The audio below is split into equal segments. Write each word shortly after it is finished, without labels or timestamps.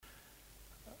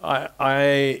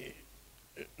I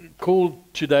called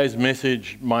today's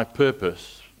message My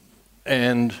Purpose,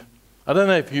 and I don't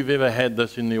know if you've ever had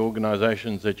this in the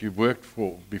organizations that you've worked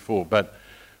for before, but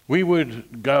we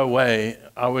would go away,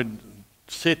 I would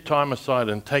set time aside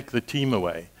and take the team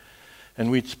away,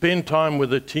 and we'd spend time with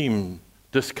the team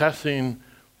discussing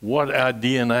what our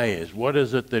DNA is, what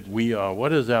is it that we are,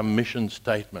 what is our mission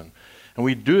statement, and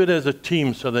we do it as a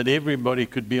team so that everybody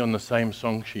could be on the same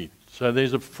song sheet. So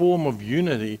there's a form of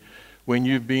unity when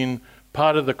you've been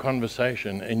part of the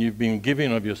conversation and you've been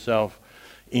giving of yourself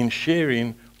in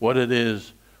sharing what it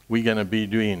is we're going to be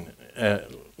doing,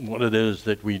 what it is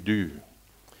that we do.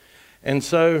 And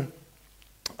so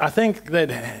I think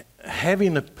that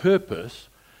having a purpose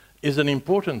is an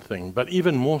important thing, but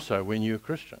even more so when you're a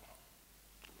Christian.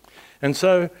 And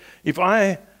so if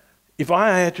I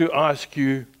had to ask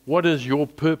you, what is your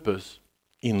purpose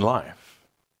in life?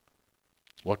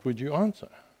 What would you answer?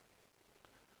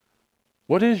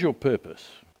 What is your purpose?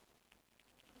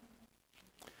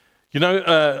 You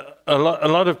know, a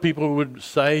lot of people would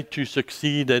say to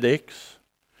succeed at X.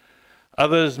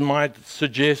 Others might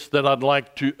suggest that I'd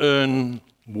like to earn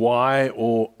Y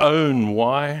or own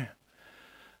Y.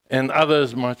 And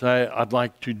others might say, I'd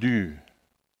like to do.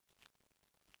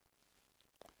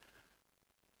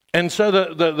 And so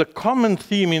the common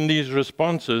theme in these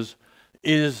responses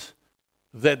is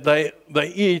that they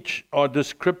each are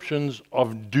descriptions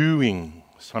of doing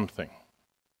something.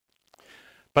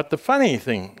 But the funny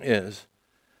thing is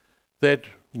that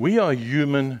we are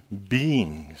human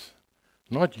beings,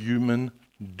 not human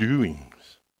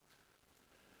doings.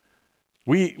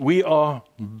 We are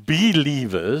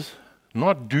believers,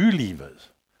 not do-leavers.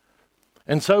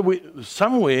 And so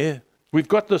somewhere we've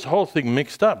got this whole thing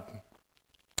mixed up.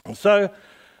 So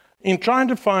in trying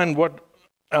to find what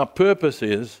our purpose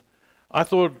is, I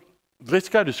thought, let's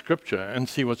go to Scripture and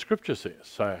see what Scripture says.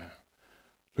 So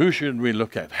who should we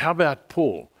look at? How about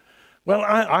Paul? Well,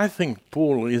 I think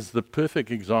Paul is the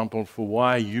perfect example for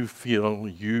why you feel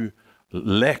you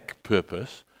lack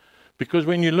purpose. Because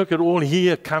when you look at all he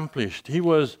accomplished, he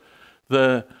was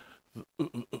God's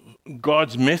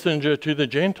messenger to the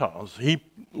Gentiles. He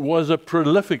was a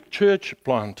prolific church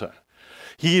planter.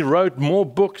 He wrote more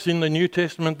books in the New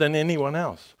Testament than anyone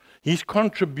else. His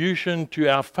contribution to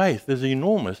our faith is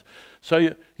enormous.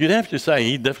 So you'd have to say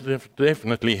he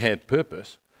definitely had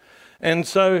purpose. And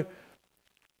so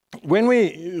when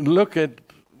we look at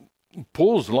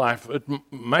Paul's life, it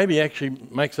maybe actually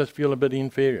makes us feel a bit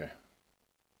inferior.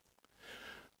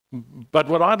 But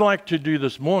what I'd like to do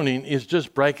this morning is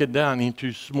just break it down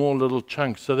into small little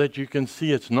chunks so that you can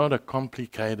see it's not a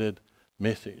complicated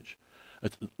message.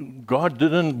 God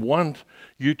didn't want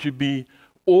you to be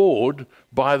awed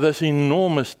by this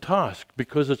enormous task,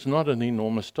 because it's not an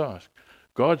enormous task.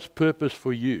 God's purpose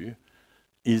for you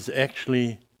is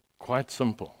actually quite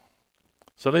simple.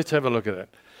 So let's have a look at it.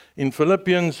 In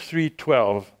Philippians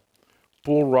 3:12,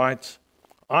 Paul writes,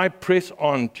 I press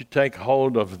on to take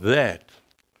hold of that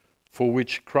for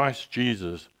which Christ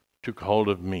Jesus took hold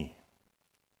of me.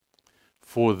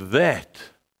 For that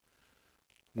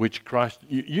which Christ...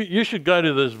 You should go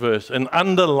to this verse and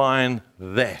underline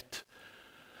that.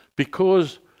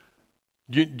 Because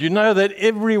do you know that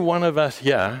every one of us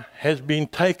here has been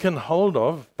taken hold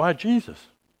of by Jesus?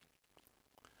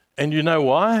 And you know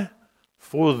why?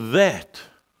 For that.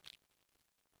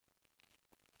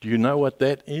 Do you know what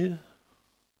that is?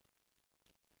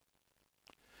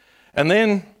 And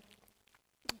then,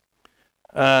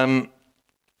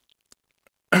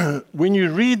 when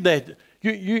you read that,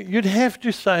 you'd have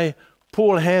to say,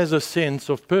 Paul has a sense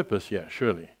of purpose here,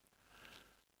 surely.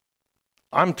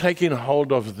 I'm taking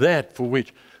hold of that for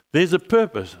which there's a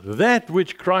purpose. That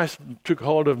which Christ took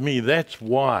hold of me, that's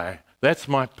why. That's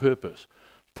my purpose.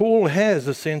 Paul has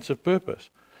a sense of purpose.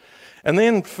 And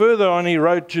then further on, he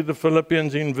wrote to the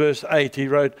Philippians in verse 8, he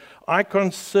wrote, I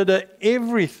consider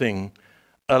everything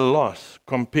a loss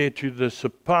compared to the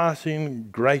surpassing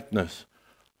greatness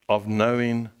of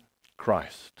knowing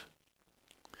Christ.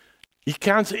 He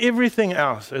counts everything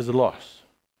else as a loss.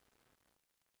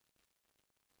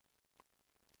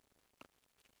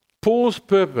 Paul's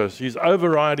purpose, his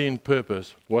overriding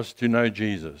purpose, was to know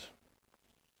Jesus.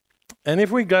 And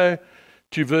if we go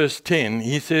to verse 10,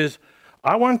 he says,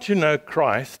 I want to know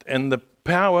Christ and the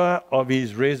power of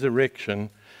his resurrection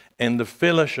and the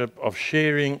fellowship of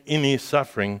sharing in his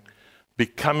suffering,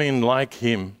 becoming like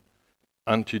him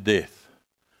unto death.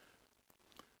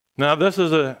 Now, this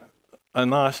is a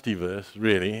nasty verse,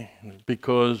 really,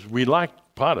 because we like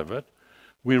part of it.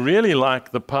 We really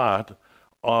like the part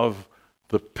of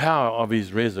the power of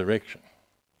his resurrection.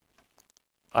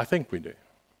 I think we do.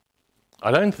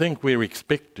 I don't think we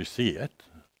expect to see it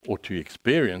or to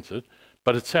experience it,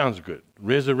 but it sounds good.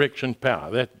 Resurrection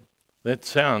power, that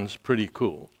sounds pretty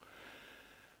cool.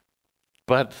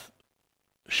 But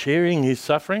sharing his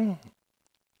suffering,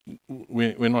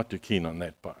 we're not too keen on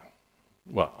that part.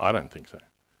 Well, I don't think so.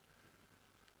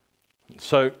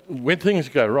 So when things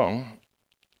go wrong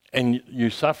and you're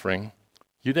suffering,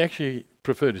 you'd actually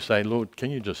prefer to say, Lord,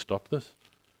 can you just stop this?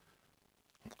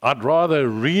 I'd rather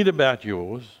read about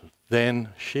yours than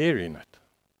share in it.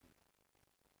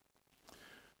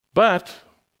 But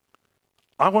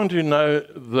I want to know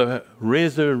the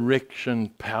resurrection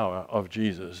power of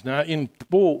Jesus. Now, in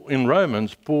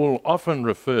Romans, Paul often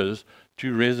refers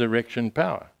to resurrection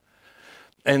power.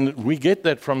 And we get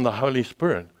that from the Holy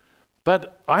Spirit.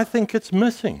 But I think it's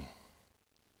missing.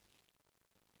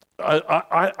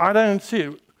 I don't see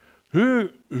it.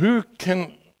 Who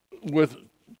can, with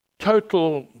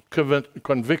total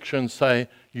conviction, say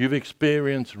you've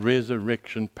experienced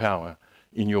resurrection power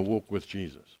in your walk with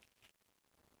Jesus?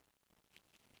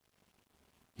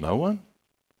 No one?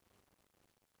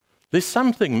 There's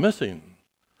something missing.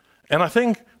 And I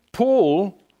think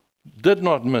Paul did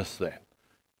not miss that.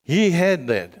 He had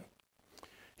that.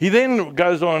 He then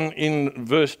goes on in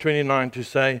verse 29 to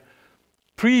say,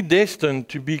 predestined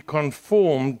to be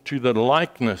conformed to the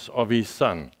likeness of his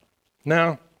Son.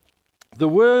 Now, the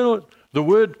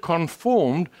word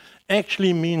conformed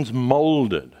actually means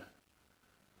molded.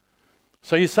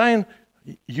 So he's saying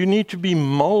you need to be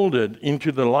molded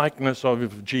into the likeness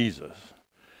of Jesus.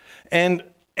 And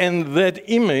that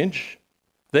image,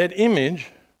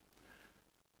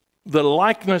 the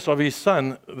likeness of his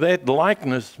Son, that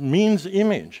likeness means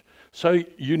image. So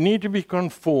you need to be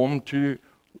conformed to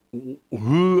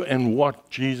who and what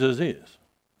Jesus is.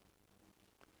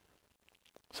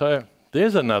 So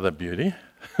there's another beauty.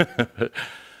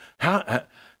 How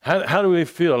do we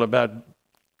feel about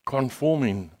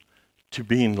conforming to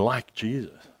being like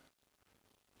Jesus?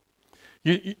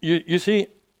 You see,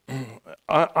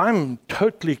 I'm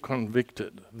totally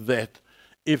convicted that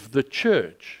if the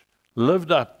church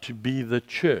lived up to be the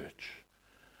church,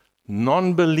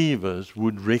 non-believers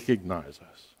would recognize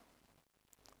us.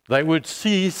 They would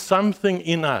see something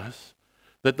in us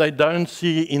that they don't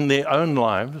see in their own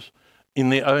lives, in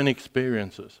their own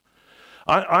experiences.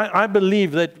 I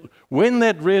believe that when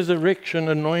that resurrection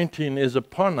anointing is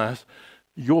upon us,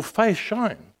 your face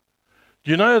shines.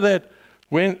 Do you know that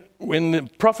when the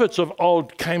prophets of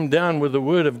old came down with the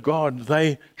word of God,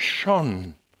 they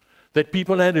shone? That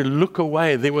people had to look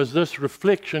away. There was this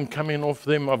reflection coming off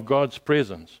them of God's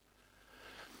presence.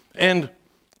 And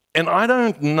I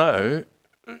don't know,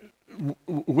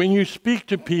 when you speak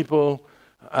to people,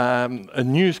 a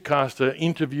newscaster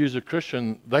interviews a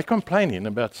Christian, they're complaining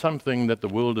about something that the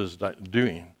world is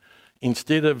doing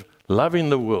instead of loving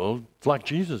the world like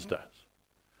Jesus does.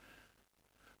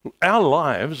 Our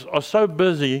lives are so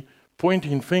busy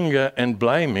pointing finger and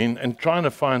blaming and trying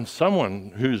to find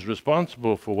someone who's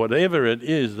responsible for whatever it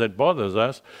is that bothers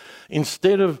us,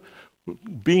 instead of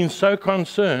being so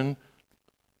concerned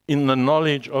in the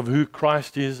knowledge of who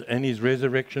Christ is and his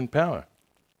resurrection power.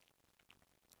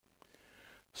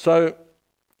 So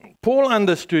Paul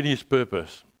understood his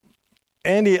purpose,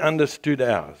 and he understood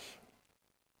ours.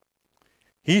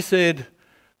 He said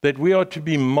that we are to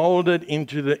be molded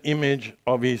into the image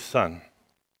of his Son.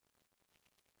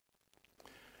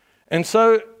 And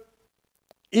so,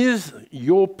 is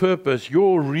your purpose,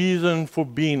 your reason for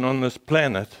being on this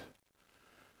planet,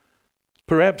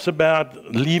 perhaps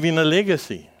about leaving a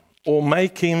legacy or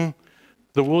making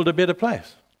the world a better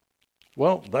place?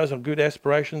 Well, those are good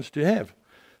aspirations to have.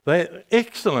 They're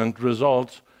excellent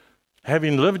results,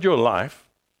 having lived your life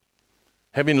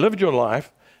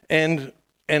and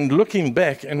looking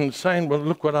back and saying, well,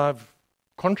 look what I've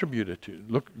contributed to.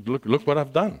 Look what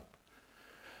I've done.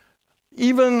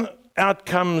 Even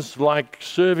outcomes like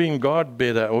serving God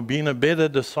better or being a better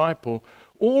disciple,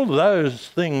 all those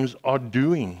things are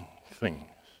doing things.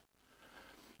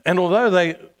 And although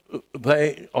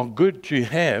they are good to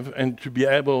have and to be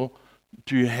able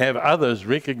to have others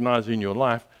recognize in your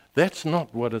life, that's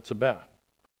not what it's about.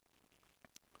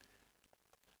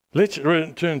 Let's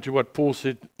return to what Paul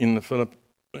said in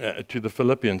to the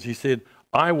Philippians. He said,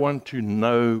 I want to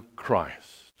know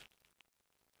Christ.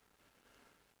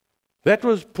 That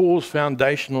was Paul's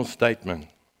foundational statement,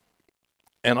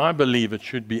 and I believe it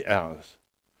should be ours.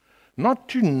 Not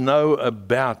to know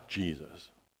about Jesus,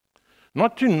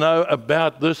 not to know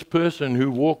about this person who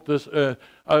walked this earth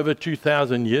over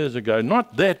 2,000 years ago,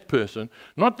 not that person,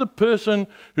 not the person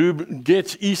who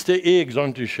gets Easter eggs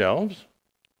onto shelves,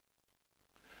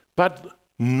 but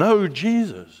know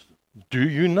Jesus. Do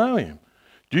you know him?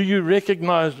 Do you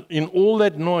recognize in all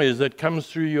that noise that comes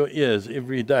through your ears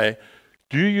every day,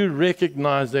 do you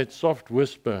recognize that soft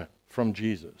whisper from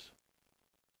Jesus?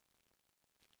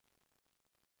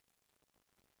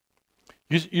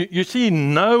 You see,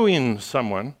 knowing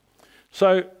someone.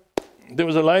 So there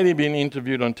was a lady being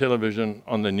interviewed on television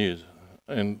on the news.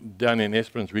 And down in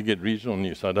Esperance, we get regional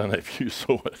news. So I don't know if you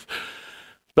saw it.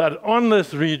 But on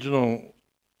this regional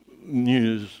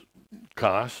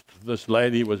newscast, this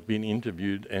lady was being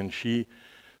interviewed, and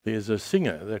there's a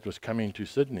singer that was coming to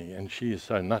Sydney, and she is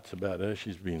so nuts about her.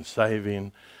 She's been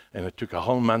saving, and it took a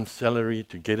whole month's salary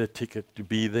to get a ticket to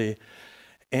be there.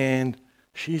 And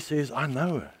she says, I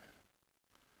know her.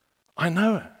 I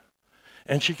know her.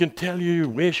 And she can tell you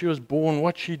where she was born,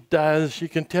 what she does. She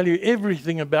can tell you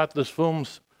everything about this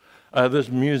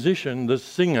musician, this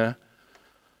singer.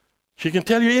 She can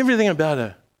tell you everything about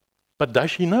her. But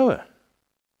does she know her?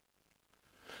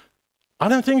 I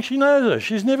don't think she knows her.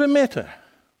 She's never met her.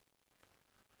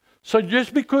 So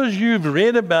just because you've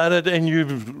read about it and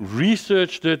you've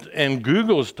researched it and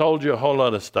Google's told you a whole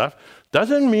lot of stuff,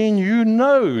 doesn't mean you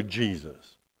know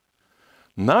Jesus.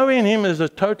 Knowing him is a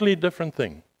totally different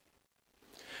thing.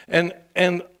 And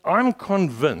I'm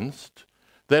convinced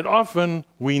that often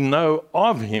we know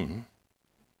of him,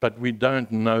 but we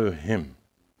don't know him.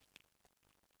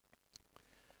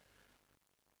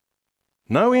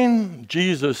 Knowing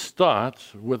Jesus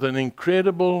starts with an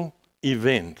incredible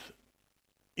event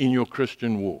in your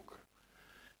Christian walk,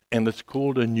 and it's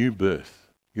called a new birth.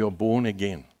 You're born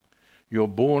again. You're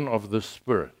born of the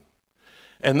Spirit.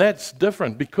 And that's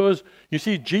different because, you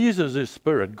see, Jesus is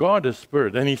Spirit, God is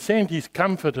Spirit, and he sent his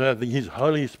Comforter, his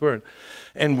Holy Spirit,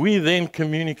 and we then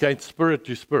communicate spirit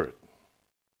to spirit.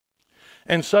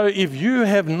 And so if you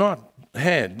have not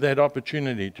had that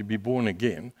opportunity to be born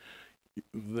again,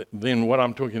 then what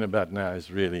I'm talking about now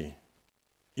is really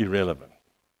irrelevant.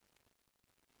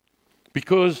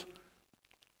 Because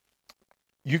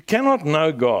you cannot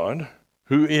know God,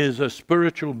 who is a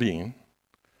spiritual being,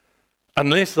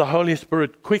 unless the Holy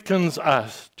Spirit quickens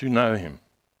us to know him.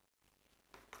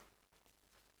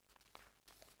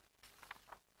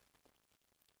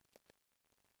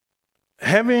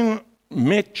 Having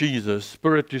met Jesus,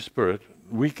 spirit to spirit,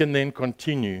 we can then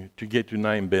continue to get to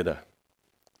know him better.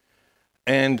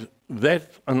 And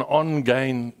that's an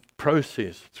ongoing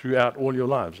process throughout all your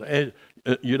lives.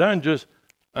 You don't just,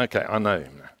 okay, I know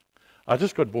him now. I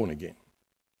just got born again.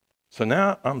 So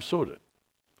now I'm sorted.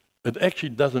 It actually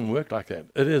doesn't work like that.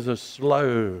 It is a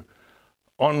slow,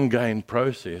 ongoing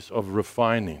process of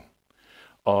refining,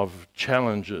 of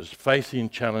challenges, facing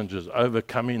challenges,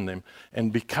 overcoming them,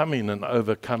 and becoming an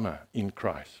overcomer in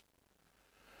Christ.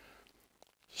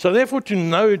 So therefore, to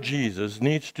know Jesus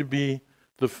needs to be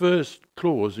the first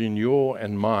clause in your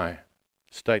and my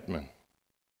statement.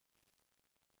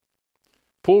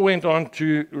 Paul went on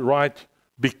to write,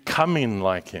 becoming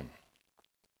like him.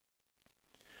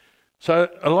 So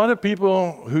a lot of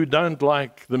people who don't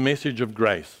like the message of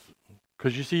grace,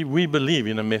 because you see, we believe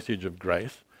in a message of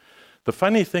grace. The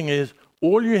funny thing is,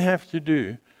 all you have to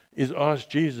do is ask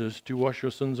Jesus to wash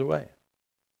your sins away.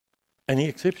 And he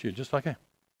accepts you just like that.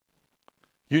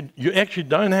 You actually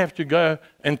don't have to go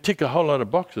and tick a whole lot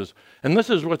of boxes. And this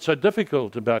is what's so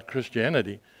difficult about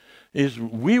Christianity, is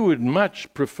we would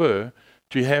much prefer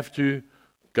to have to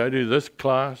go to this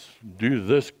class, do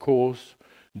this course,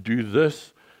 do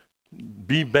this,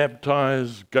 be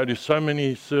baptized, go to so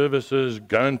many services,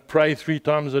 go and pray 3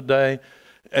 times a day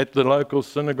at the local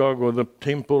synagogue or the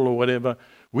temple or whatever.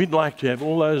 We'd like to have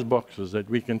all those boxes that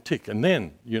we can tick. And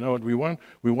then, you know what we want?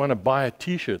 We want to buy a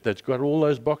T-shirt that's got all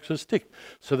those boxes ticked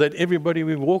so that everybody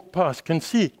we walk past can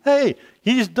see, hey,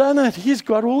 he's done it. He's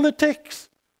got all the ticks.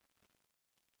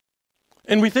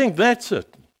 And we think that's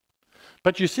it.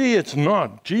 But you see, it's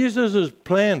not. Jesus'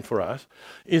 plan for us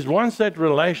is once that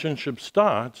relationship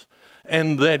starts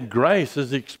and that grace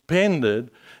is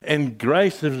expanded and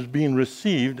grace has been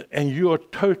received and you are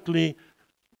totally,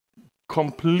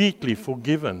 completely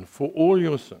forgiven for all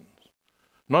your sins.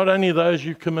 Not only those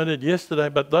you committed yesterday,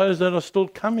 but those that are still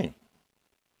coming.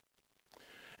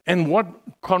 And what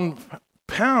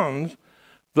compounds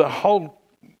the whole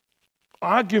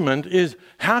argument is,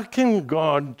 how can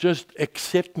God just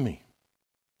accept me?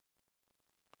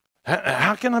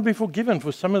 How can I be forgiven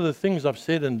for some of the things I've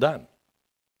said and done?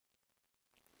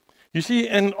 You see,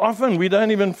 and often we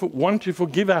don't even want to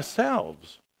forgive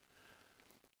ourselves.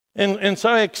 And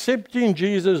so accepting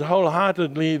Jesus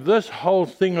wholeheartedly, this whole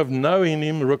thing of knowing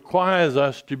him requires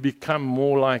us to become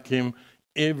more like him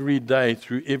every day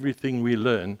through everything we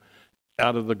learn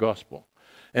out of the gospel.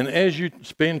 And as you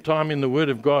spend time in the Word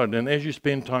of God and as you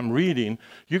spend time reading,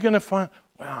 you're going to find,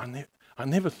 wow, I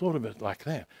never thought of it like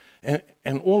that.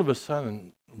 And all of a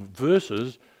sudden,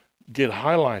 verses get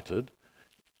highlighted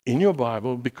in your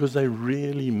Bible because they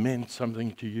really meant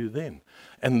something to you then.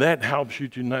 And that helps you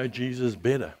to know Jesus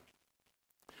better.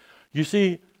 You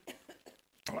see,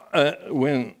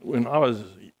 when I was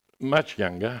much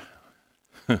younger,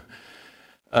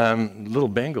 little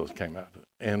bangles came out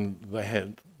and they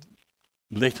had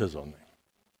letters on them.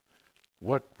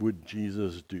 What would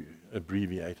Jesus do,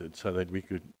 abbreviated, so that we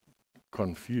could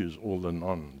confuse all the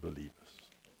non-believers?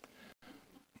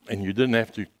 And you didn't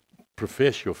have to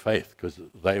profess your faith because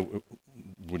they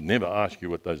would never ask you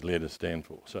what those letters stand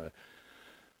for.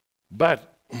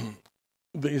 But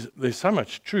there's so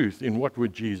much truth in what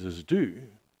would Jesus do,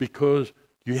 because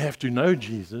you have to know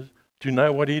Jesus to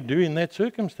know what he'd do in that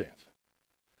circumstance.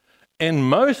 And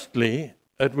mostly,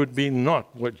 it would be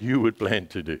not what you would plan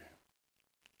to do.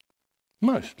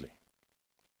 Mostly.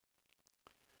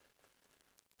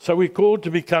 So we're called to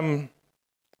become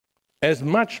as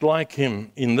much like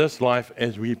him in this life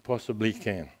as we possibly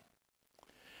can.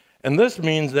 And this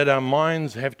means that our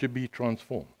minds have to be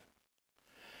transformed.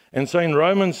 And so in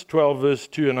Romans 12 verse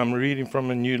 2, and I'm reading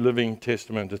from a New Living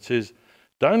Testament, it says,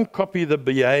 "Don't copy the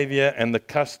behavior and the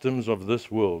customs of this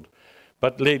world,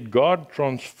 but let God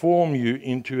transform you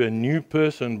into a new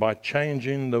person by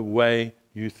changing the way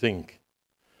you think.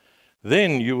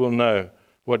 Then you will know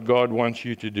what God wants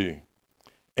you to do,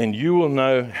 and you will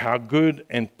know how good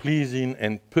and pleasing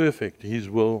and perfect his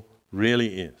will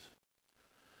really is."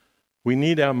 We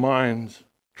need our minds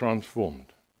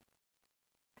transformed.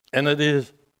 And it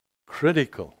is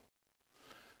critical.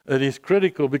 It is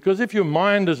critical because if your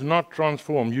mind is not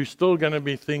transformed, you're still going to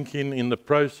be thinking in the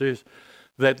process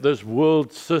that this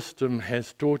world system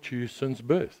has taught you since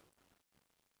birth.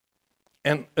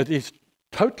 And it is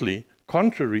totally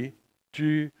contrary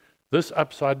to this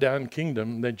upside-down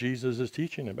kingdom that Jesus is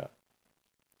teaching about.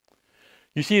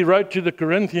 You see, he wrote to the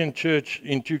Corinthian church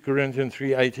in 2 Corinthians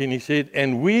 3:18, he said,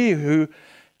 "And we who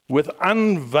with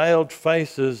unveiled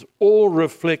faces all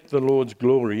reflect the Lord's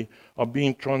glory are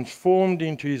being transformed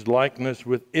into his likeness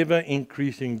with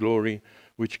ever-increasing glory,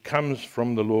 which comes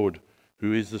from the Lord,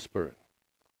 who is the Spirit."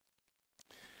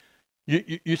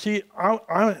 You see,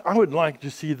 I would like to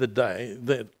see the day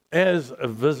that as a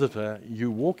visitor,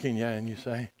 you walk in here and you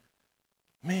say,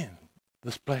 "Man,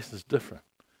 this place is different.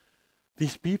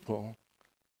 These people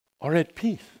are at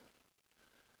peace.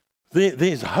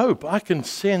 There's hope. I can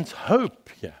sense hope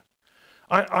here.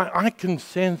 I can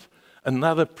sense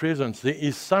another presence. There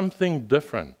is something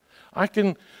different. I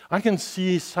can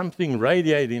see something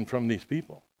radiating from these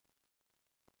people.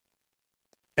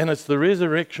 And it's the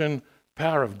resurrection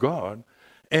power of God.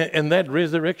 And that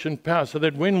resurrection power, so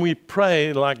that when we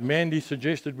pray, like Mandy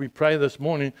suggested we pray this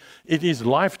morning, it is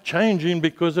life-changing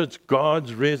because it's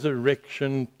God's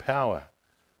resurrection power.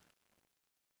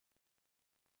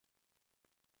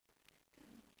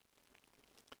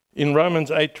 In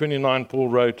Romans 8:29, Paul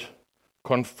wrote,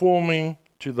 "Conforming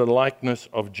to the likeness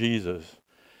of Jesus."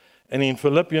 And in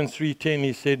Philippians 3:10,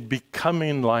 he said,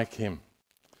 "Becoming like him."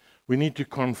 We need to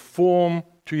conform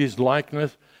to his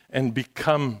likeness and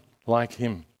become like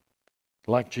him,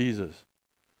 like Jesus.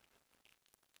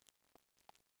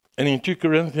 And in 2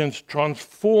 Corinthians,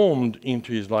 transformed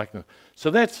into his likeness. So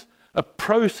that's a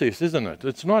process, isn't it?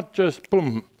 It's not just,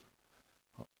 boom,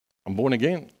 I'm born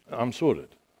again, I'm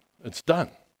sorted. It's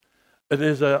done. It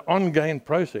is an ongoing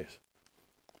process.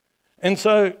 And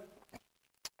so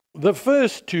the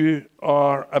first two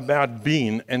are about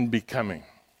being and becoming.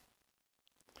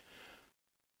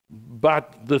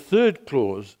 But the third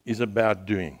clause is about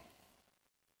doing.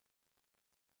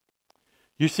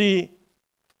 You see,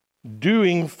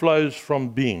 doing flows from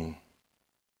being.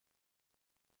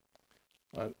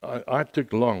 I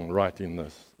took long writing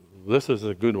this. This is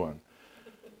a good one.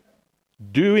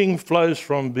 Doing flows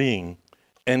from being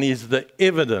and is the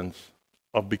evidence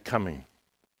of becoming.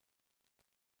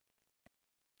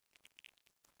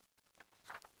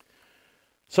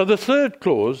 So the third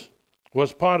clause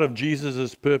was part of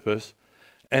Jesus' purpose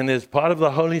and is part of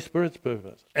the Holy Spirit's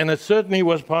purpose. And it certainly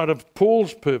was part of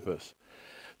Paul's purpose.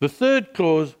 The third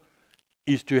clause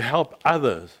is to help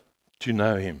others to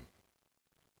know him.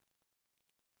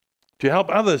 To help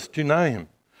others to know him.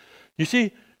 You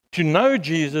see, to know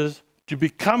Jesus, to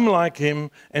become like him,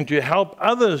 and to help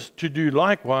others to do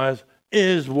likewise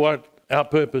is what our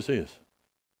purpose is.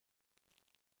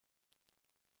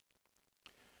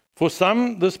 For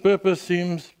some, this purpose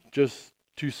seems just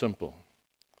too simple.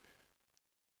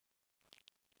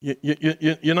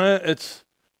 You know, it's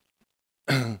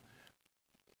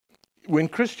when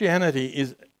Christianity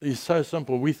is so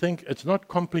simple, we think it's not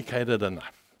complicated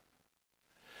enough.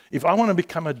 If I want to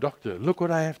become a doctor, look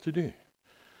what I have to do.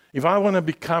 If I want to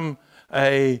become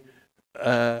a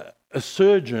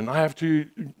surgeon, I have to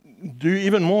do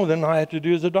even more than I had to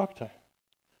do as a doctor.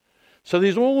 So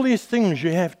there's all these things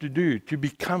you have to do to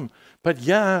become. But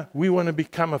yeah, we want to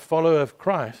become a follower of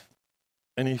Christ.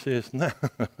 And he says, no,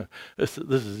 this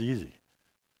is easy.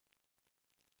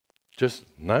 Just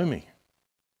know me.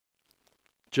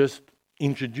 Just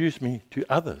introduce me to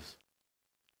others.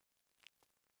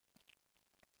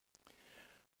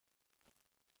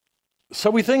 So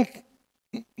we think,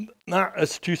 no,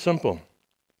 it's too simple.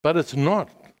 But it's not.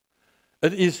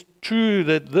 It is true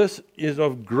that this is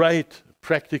of great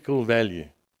practical value.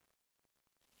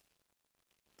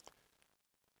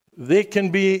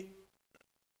 Can there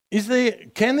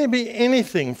be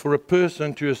anything for a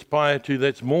person to aspire to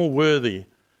that's more worthy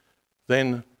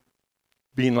than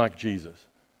being like Jesus?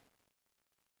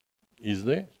 Is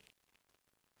there?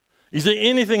 Is there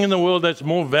anything in the world that's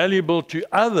more valuable to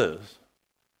others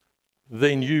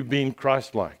than you being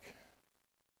Christ-like?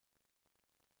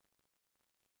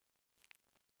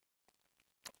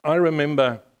 I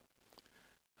remember,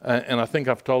 and I think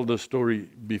I've told this story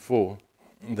before,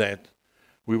 that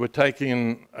we were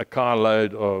taking a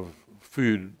carload of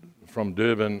food from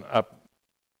Durban up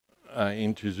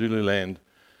into Zululand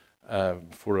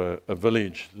for a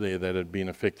village there that had been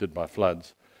affected by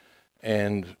floods.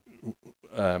 And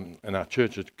our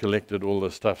church had collected all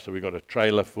the stuff, so we got a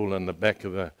trailer full, and the back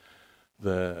of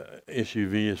the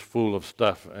SUV is full of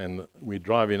stuff, and we're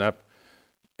driving up,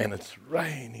 and it's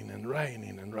raining and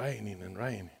raining and raining and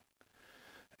raining.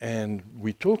 And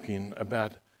we're talking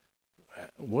about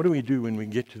what do we do when we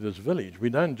get to this village?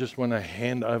 We don't just want to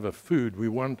hand over food. We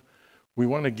want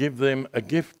to give them a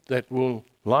gift that will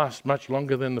last much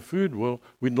longer than the food will.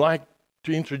 We'd like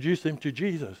to introduce them to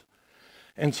Jesus.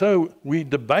 And so we're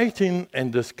debating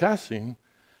and discussing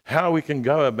how we can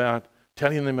go about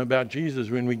telling them about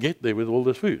Jesus when we get there with all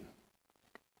this food.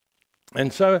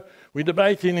 And so we're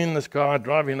debating in this car,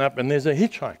 driving up, and there's a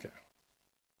hitchhiker.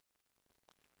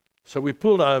 So we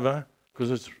pulled over,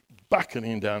 because it's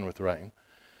bucketing down with rain,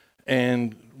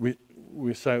 and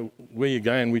we say, where are you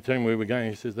going? We tell him where we're going.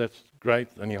 He says, that's great,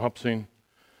 and he hops in.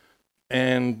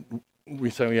 And we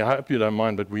say, well, I hope you don't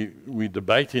mind, but we're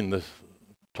debating this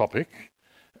topic.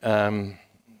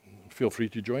 Feel free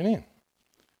to join in.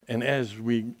 And as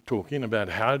we're talking about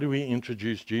how do we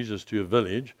introduce Jesus to a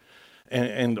village,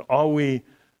 and are we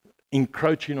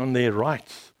encroaching on their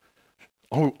rights?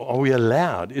 Are we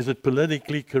allowed? Is it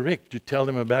politically correct to tell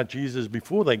them about Jesus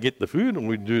before they get the food, and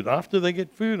we do it after they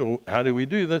get food, or how do we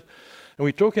do this? And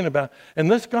we're talking about,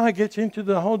 and this guy gets into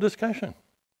the whole discussion.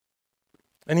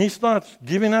 And he starts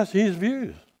giving us his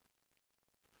views.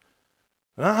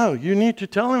 No, you need to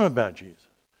tell him about Jesus.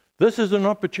 This is an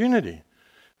opportunity.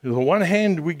 On the one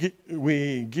hand,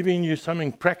 we're giving you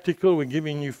something practical, we're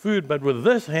giving you food, but with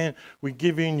this hand, we're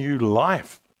giving you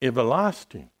life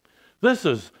everlasting. This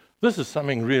is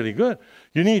something really good.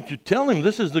 You need to tell them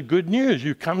this is the good news.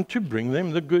 You come to bring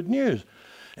them the good news.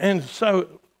 And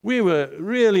so we were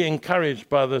really encouraged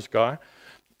by this guy.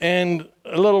 And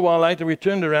a little while later, we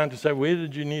turned around to say, where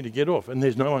did you need to get off? And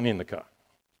there's no one in the car.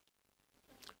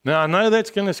 Now, I know that's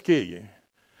going to scare you,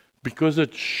 because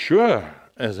it sure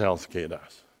as hell scared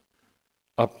us.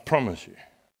 I promise you.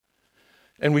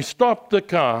 And we stopped the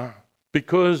car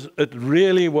because it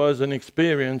really was an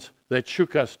experience that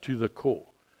shook us to the core.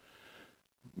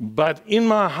 But in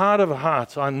my heart of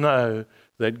hearts, I know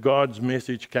that God's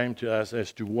message came to us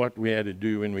as to what we had to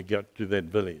do when we got to that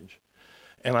village.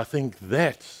 And I think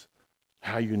that's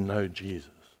how you know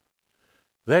Jesus.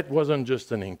 That wasn't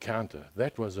just an encounter.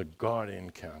 That was a God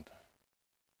encounter.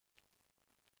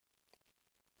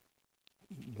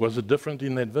 Was it different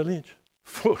in that village?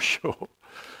 For sure.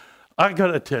 I got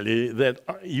to tell you that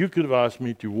you could have asked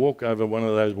me to walk over one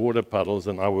of those water puddles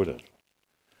and I would have.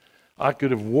 I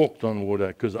could have walked on water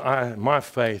because my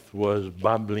faith was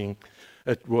bubbling.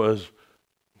 It was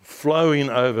flowing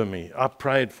over me. I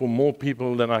prayed for more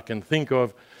people than I can think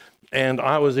of, and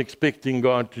I was expecting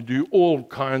God to do all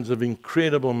kinds of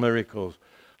incredible miracles.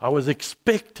 I was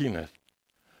expecting it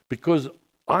because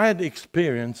I had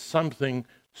experienced something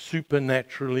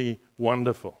supernaturally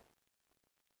wonderful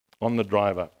on the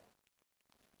drive up.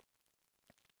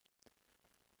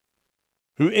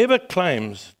 Whoever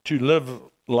claims to live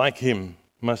like him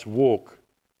must walk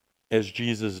as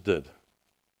Jesus did.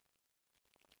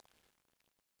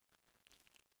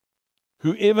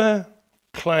 Whoever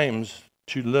claims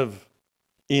to live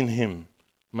in him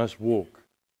must walk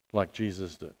like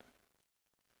Jesus did.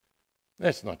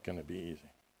 That's not going to be easy.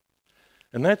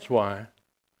 And that's why,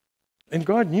 and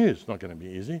God knew it's not going to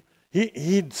be easy.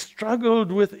 He'd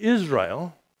struggled with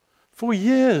Israel for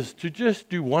years to just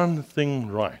do one thing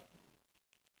right.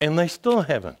 And they still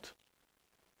haven't.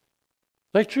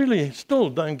 They truly still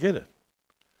don't get it.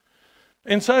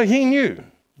 And so he knew,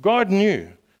 God knew.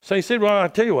 So he said, well, I'll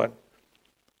tell you what,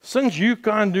 since you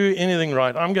can't do anything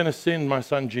right, I'm going to send my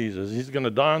son Jesus. He's going to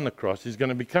die on the cross. He's going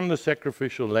to become the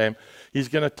sacrificial lamb. He's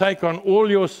going to take on all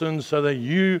your sins so that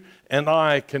you and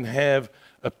I can have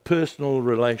a personal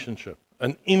relationship,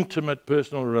 an intimate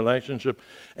personal relationship.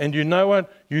 And you know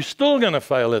what? You're still going to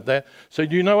fail at that. So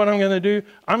do you know what I'm going to do?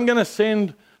 I'm going to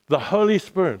send the Holy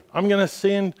Spirit. I'm going to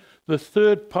send the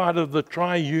third part of the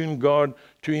triune God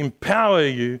to empower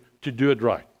you to do it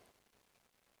right.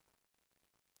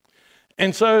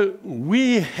 And so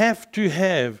we have to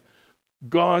have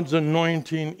God's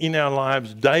anointing in our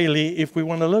lives daily if we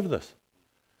want to live this.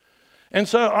 And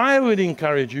so I would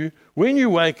encourage you, when you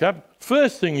wake up,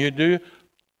 first thing you do,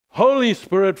 Holy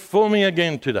Spirit, fill me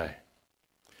again today.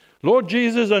 Lord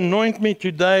Jesus, anoint me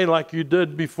today like you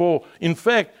did before. In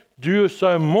fact, do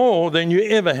so more than you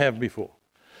ever have before.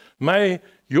 May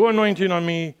your anointing on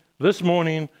me this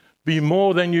morning be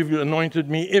more than you've anointed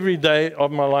me every day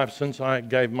of my life since I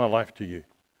gave my life to you.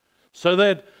 So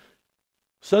that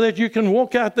you can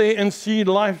walk out there and see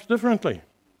life differently.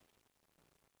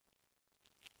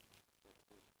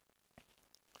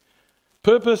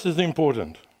 Purpose is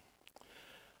important.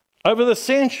 Over the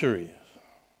centuries,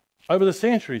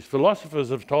 philosophers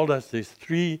have told us there's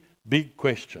three big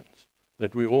questions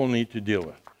that we all need to deal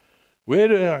with. Where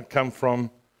do I come from?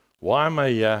 Why am I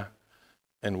here?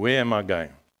 And where am I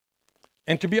going?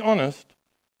 And to be honest,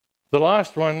 the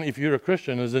last one, if you're a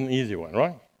Christian, is an easy one,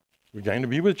 right? We're going to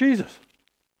be with Jesus.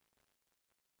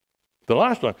 The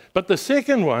last one. But the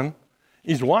second one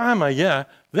is, why am I here?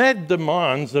 That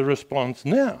demands a response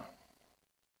now.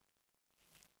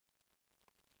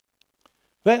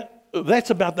 That's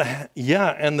about the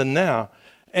yeah and the now.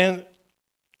 And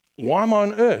why am I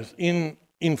on earth? In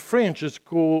French, it's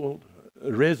called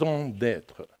raison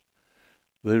d'être,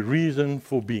 the reason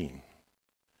for being.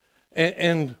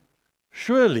 And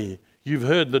surely you've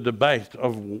heard the debate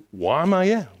of why am I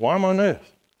here? Why am I on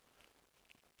earth?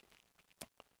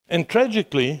 And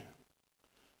tragically,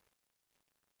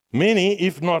 many,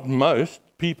 if not most,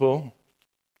 people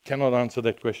cannot answer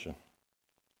that question.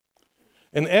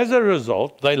 And as a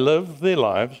result, they live their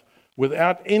lives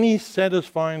without any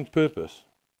satisfying purpose,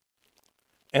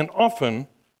 and often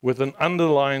with an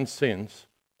underlying sense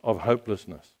of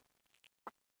hopelessness.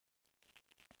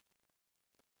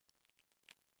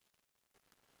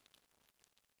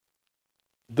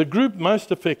 The group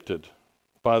most affected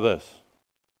by this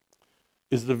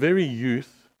is the very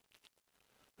youth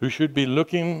who should be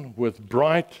looking with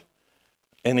bright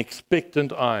and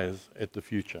expectant eyes at the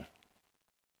future.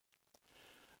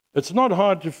 It's not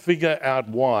hard to figure out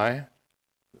why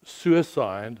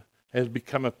suicide has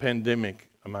become a pandemic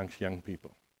amongst young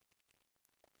people.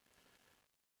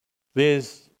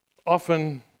 There's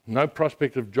often no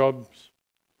prospect of jobs,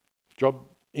 job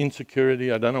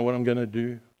insecurity, I don't know what I'm going to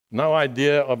do, no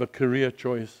idea of a career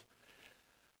choice.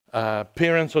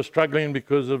 Parents are struggling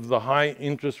because of the high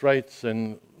interest rates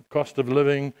and cost of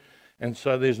living, and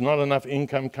so there's not enough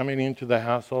income coming into the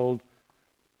household.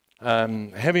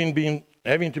 Having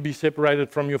to be separated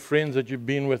from your friends that you've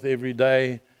been with every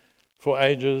day for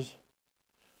ages.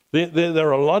 There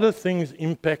are a lot of things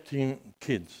impacting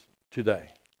kids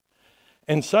today.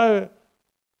 And so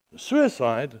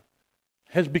suicide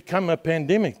has become a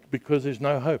pandemic because there's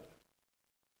no hope.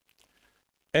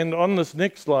 And on this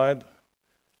next slide,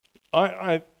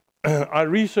 I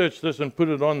researched this and put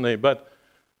it on there, but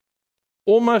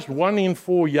almost 1 in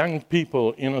 4 young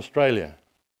people in Australia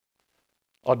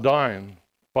are dying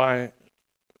by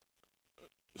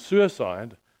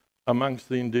suicide amongst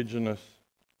the indigenous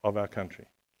of our country.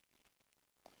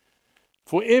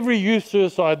 For every youth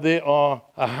suicide, there are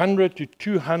 100 to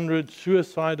 200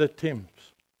 suicide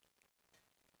attempts.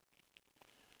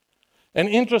 And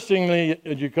interestingly,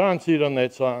 you can't see it on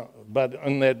that side, but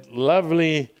on that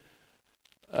lovely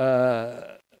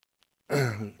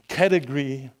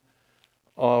category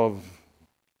of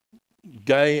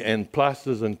gay and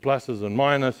pluses and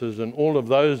minuses and all of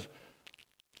those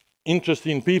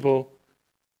interesting people,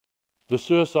 the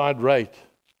suicide rate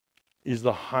is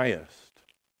the highest.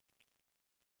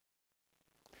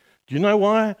 Do you know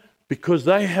why? Because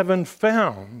they haven't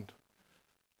found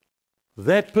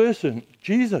that person,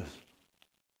 Jesus.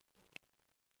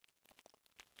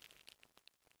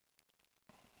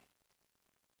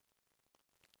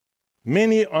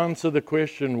 Many answer the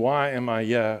question, why am I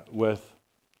here, with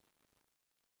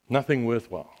nothing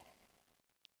worthwhile.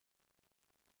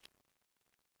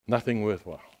 Nothing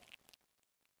worthwhile.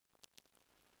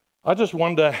 I just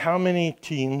wonder how many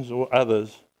teens or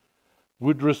others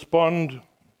would respond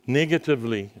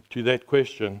negatively to that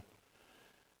question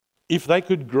if they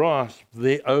could grasp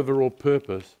their overall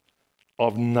purpose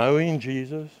of knowing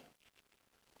Jesus,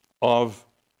 of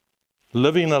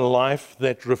living a life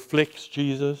that reflects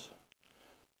Jesus,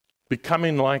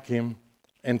 becoming like him,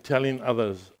 and telling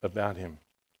others about him.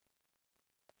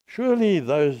 Surely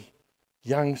those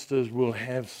youngsters will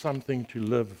have something to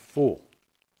live for,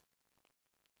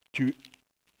 to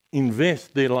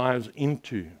invest their lives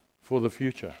into for the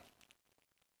future.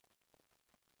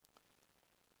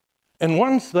 And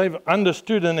once they've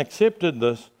understood and accepted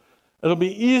this, it'll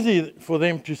be easy for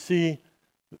them to see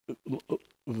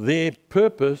their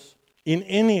purpose in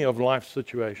any of life's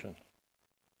situations.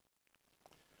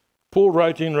 Paul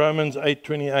wrote in Romans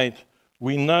 8:28,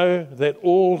 we know that in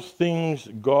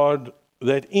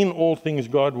all things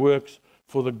God works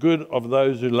for the good of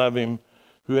those who love him,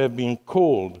 who have been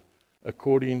called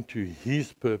according to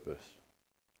his purpose.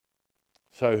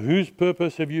 So whose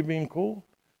purpose have you been called?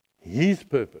 His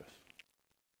purpose.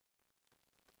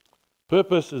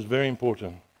 Purpose is very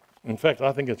important. In fact,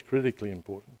 I think it's critically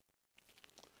important.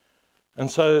 And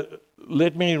so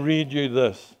let me read you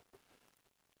this,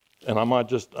 and I might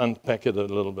just unpack it a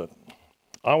little bit.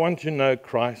 I want to know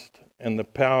Christ and the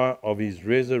power of his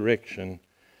resurrection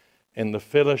and the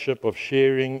fellowship of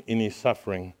sharing in his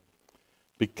suffering,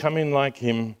 becoming like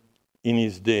him in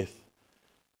his death.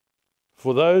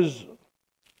 For those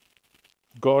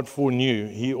God foreknew,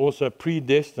 he also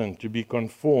predestined to be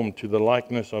conformed to the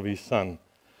likeness of his Son.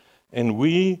 And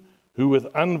we, who with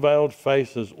unveiled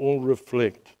faces all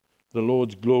reflect the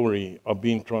Lord's glory, are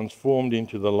being transformed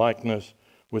into the likeness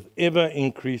with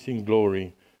ever-increasing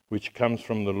glory, which comes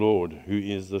from the Lord, who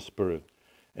is the Spirit.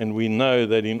 And we know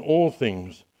that in all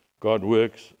things God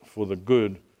works for the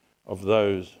good of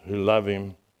those who love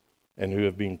him and who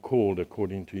have been called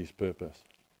according to his purpose.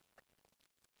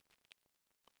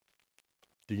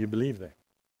 Do you believe that?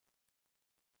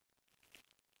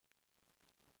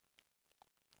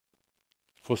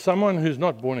 For someone who's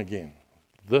not born again,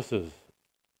 this is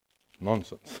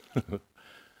nonsense.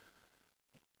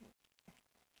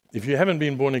 If you haven't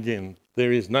been born again,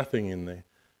 there is nothing in there.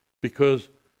 Because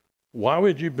why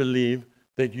would you believe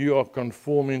that you are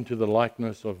conforming to the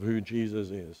likeness of who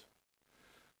Jesus is?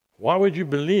 Why would you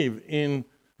believe in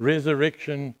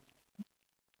resurrection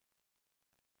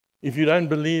if you don't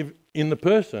believe in the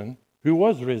person who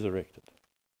was resurrected?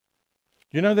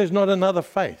 You know, there's not another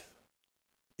faith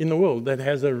in the world that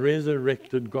has a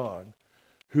resurrected God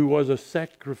who was a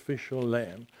sacrificial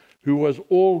lamb, who was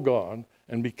all God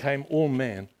and became all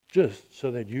man, just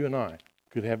so that you and I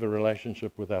could have a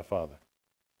relationship with our Father.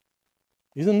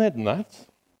 Isn't that nuts?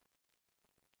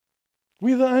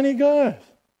 We're the only guys.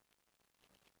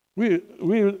 We're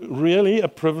really a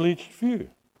privileged few.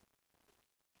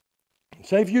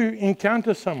 So if you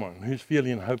encounter someone who's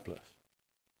feeling hopeless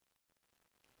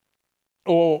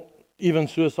or even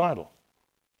suicidal,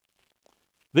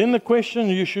 then the question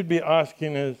you should be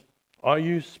asking is, are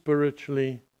you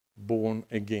spiritually born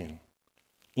again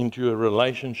into a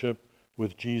relationship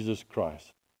with Jesus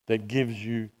Christ that gives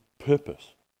you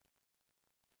purpose?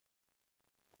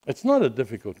 It's not a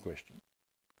difficult question.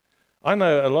 I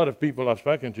know a lot of people I've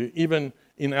spoken to, even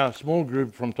in our small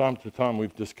group from time to time,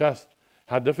 we've discussed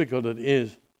how difficult it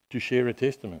is to share a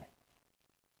testimony,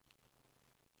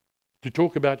 to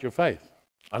talk about your faith.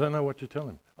 I don't know what to tell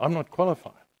them. I'm not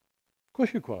qualified. Of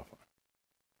course you qualify.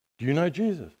 Do you know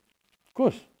Jesus? Of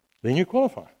course. Then you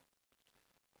qualify.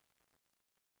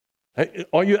 Hey,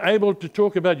 are you able to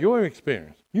talk about your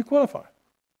experience? You qualify.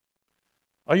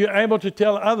 Are you able to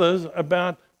tell others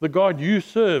about the God you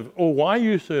serve or why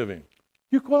you serve him?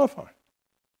 You qualify.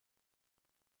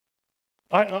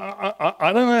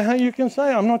 I don't know how you can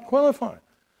say I'm not qualified.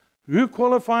 Who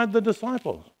qualified the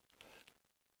disciples?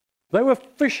 They were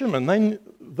fishermen.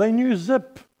 They knew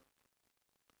zip.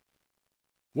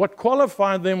 What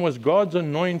qualified them was God's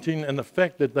anointing and the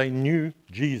fact that they knew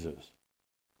Jesus.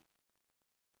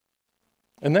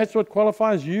 And that's what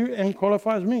qualifies you and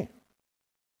qualifies me.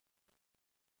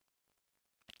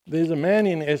 There's a man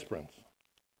in Esperance.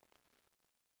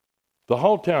 The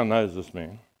whole town knows this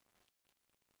man.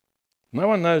 No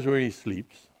one knows where he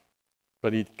sleeps,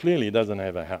 but he clearly doesn't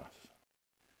have a house.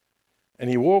 And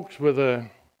he walks with a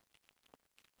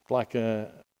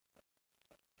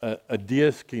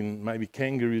deer skin, maybe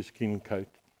kangaroo skin coat.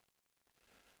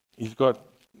 He's got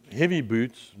heavy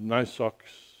boots, no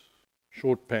socks,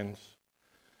 short pants.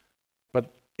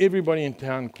 But everybody in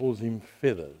town calls him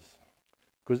Feathers,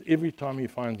 because every time he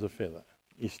finds a feather,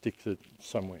 he sticks it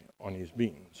somewhere on his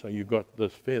bean. So you've got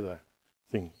this feather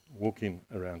thing walking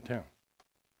around town.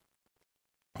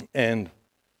 And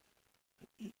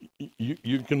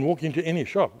you can walk into any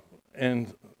shop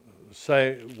and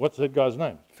say, what's that guy's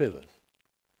name? Feathers.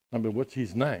 No, but what's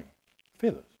his name?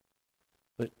 Feathers.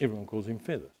 Everyone calls him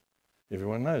Feathers.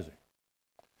 Everyone knows him.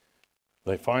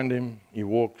 They find him, he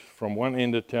walks from one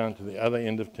end of town to the other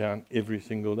end of town every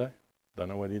single day. Don't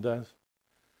know what he does.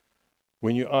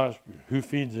 When you ask who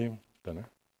feeds him, don't know.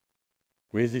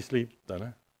 Where's he sleep? Don't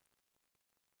know.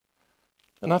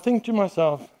 And I think to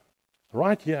myself,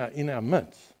 right here in our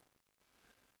midst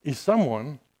is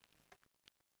someone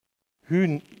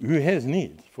who has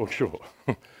needs, for sure.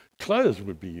 Clothes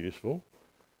would be useful.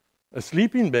 A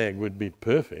sleeping bag would be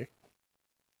perfect.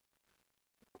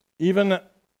 Even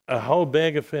a whole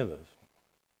bag of feathers.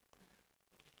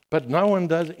 But no one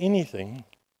does anything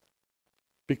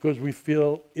because we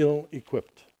feel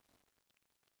ill-equipped,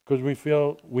 because we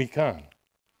feel we can't.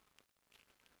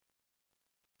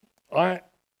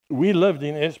 We lived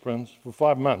in Esperance for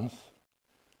 5 months,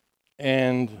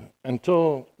 and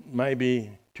until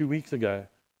maybe 2 weeks ago,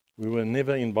 we were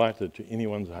never invited to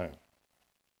anyone's home.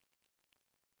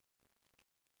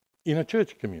 In a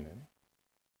church community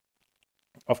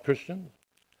of Christians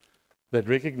that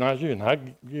recognize you and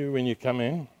hug you when you come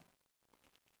in,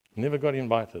 never got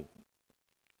invited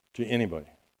to anybody.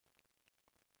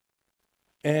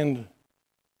 And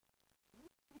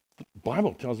the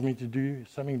Bible tells me to do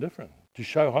something different, to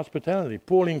show hospitality.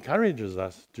 Paul encourages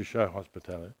us to show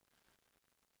hospitality.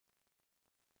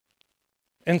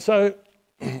 And so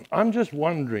I'm just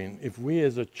wondering if we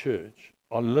as a church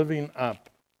are living up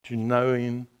to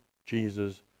knowing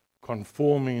Jesus,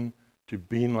 conforming to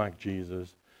being like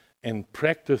Jesus, and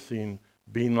practicing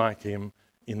being like him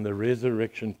in the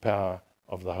resurrection power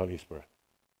of the Holy Spirit.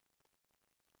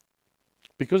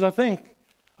 Because I think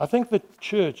the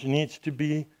church needs to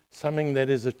be something that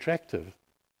is attractive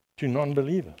to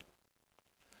non-believers.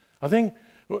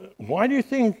 Why do you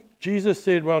think Jesus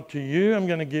said, well, to you I'm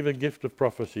going to give a gift of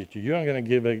prophecy, to you I'm going to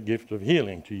give a gift of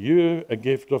healing, to you a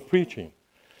gift of preaching.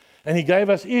 And he gave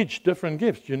us each different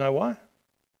gifts. Do you know why?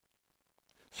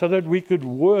 So that we could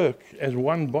work as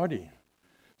one body.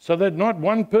 So that not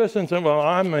one person said, well,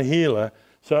 I'm a healer,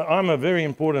 so I'm a very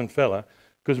important fella,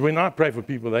 because when I pray for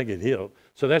people, they get healed.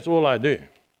 So that's all I do.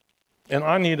 And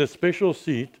I need a special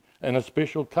seat and a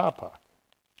special car park.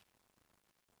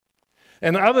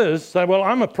 And others say, well,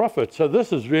 I'm a prophet, so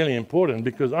this is really important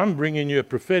because I'm bringing you a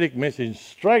prophetic message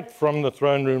straight from the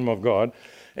throne room of God.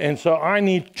 And so I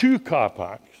need 2 car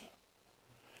parks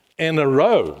and a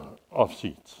row of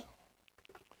seats.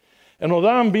 And although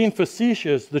I'm being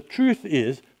facetious, the truth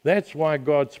is that's why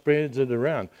God spreads it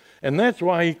around. And that's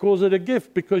why he calls it a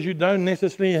gift, because you don't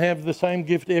necessarily have the same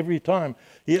gift every time.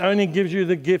 He only gives you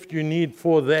the gift you need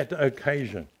for that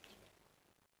occasion.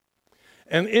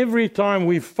 And every time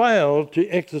we fail to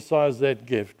exercise that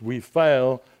gift, we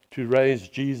fail to raise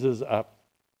Jesus up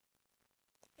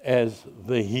as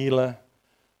the healer,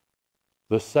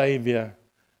 the Savior,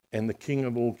 and the King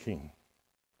of all kings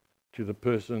to the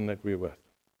person that we're with.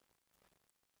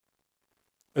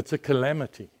 It's a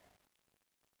calamity.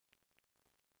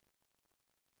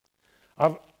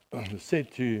 I've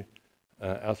said to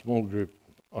our small group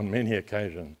on many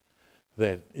occasions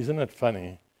that, isn't it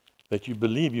funny that you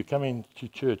believe you come into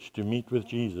church to meet with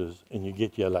Jesus and you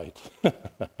get here late?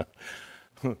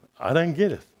 I don't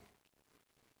get it.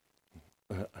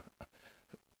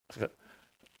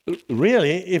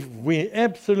 Really, if we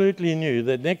absolutely knew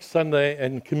that next Sunday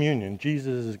in communion,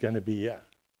 Jesus is going to be here,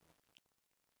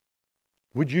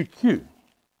 would you queue?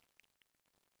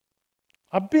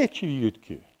 I bet you'd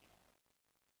queue.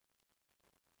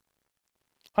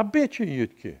 I bet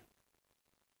you'd queue.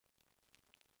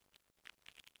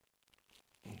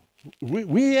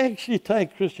 We actually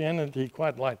take Christianity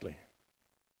quite lightly.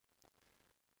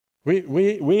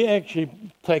 We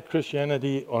actually take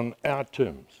Christianity on our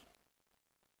terms.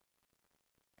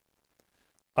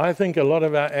 I think a lot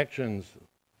of our actions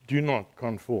do not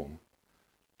conform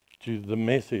to the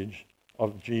message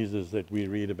of Jesus that we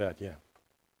read about here.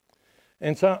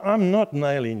 And so I'm not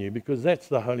nailing you, because that's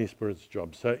the Holy Spirit's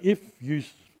job. So if you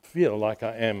feel like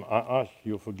I am, I ask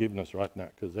your forgiveness right now,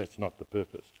 because that's not the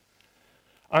purpose.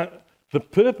 The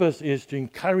purpose is to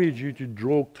encourage you to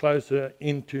draw closer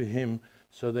into him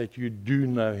so that you do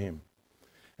know him.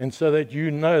 And so that you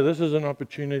know this is an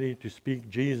opportunity to speak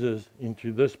Jesus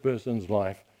into this person's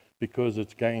life, because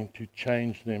it's going to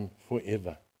change them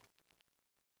forever.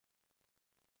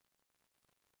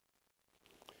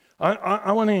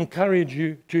 I want to encourage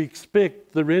you to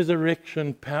expect the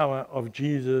resurrection power of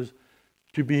Jesus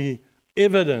to be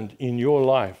evident in your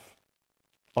life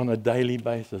on a daily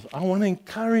basis. I want to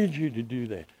encourage you to do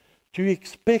that, to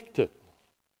expect it.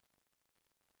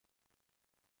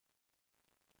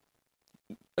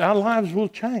 our lives will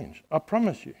change, I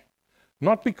promise you.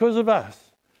 Not because of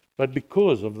us, but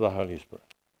because of the Holy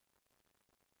Spirit.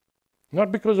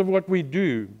 Not because of what we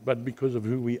do, but because of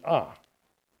who we are.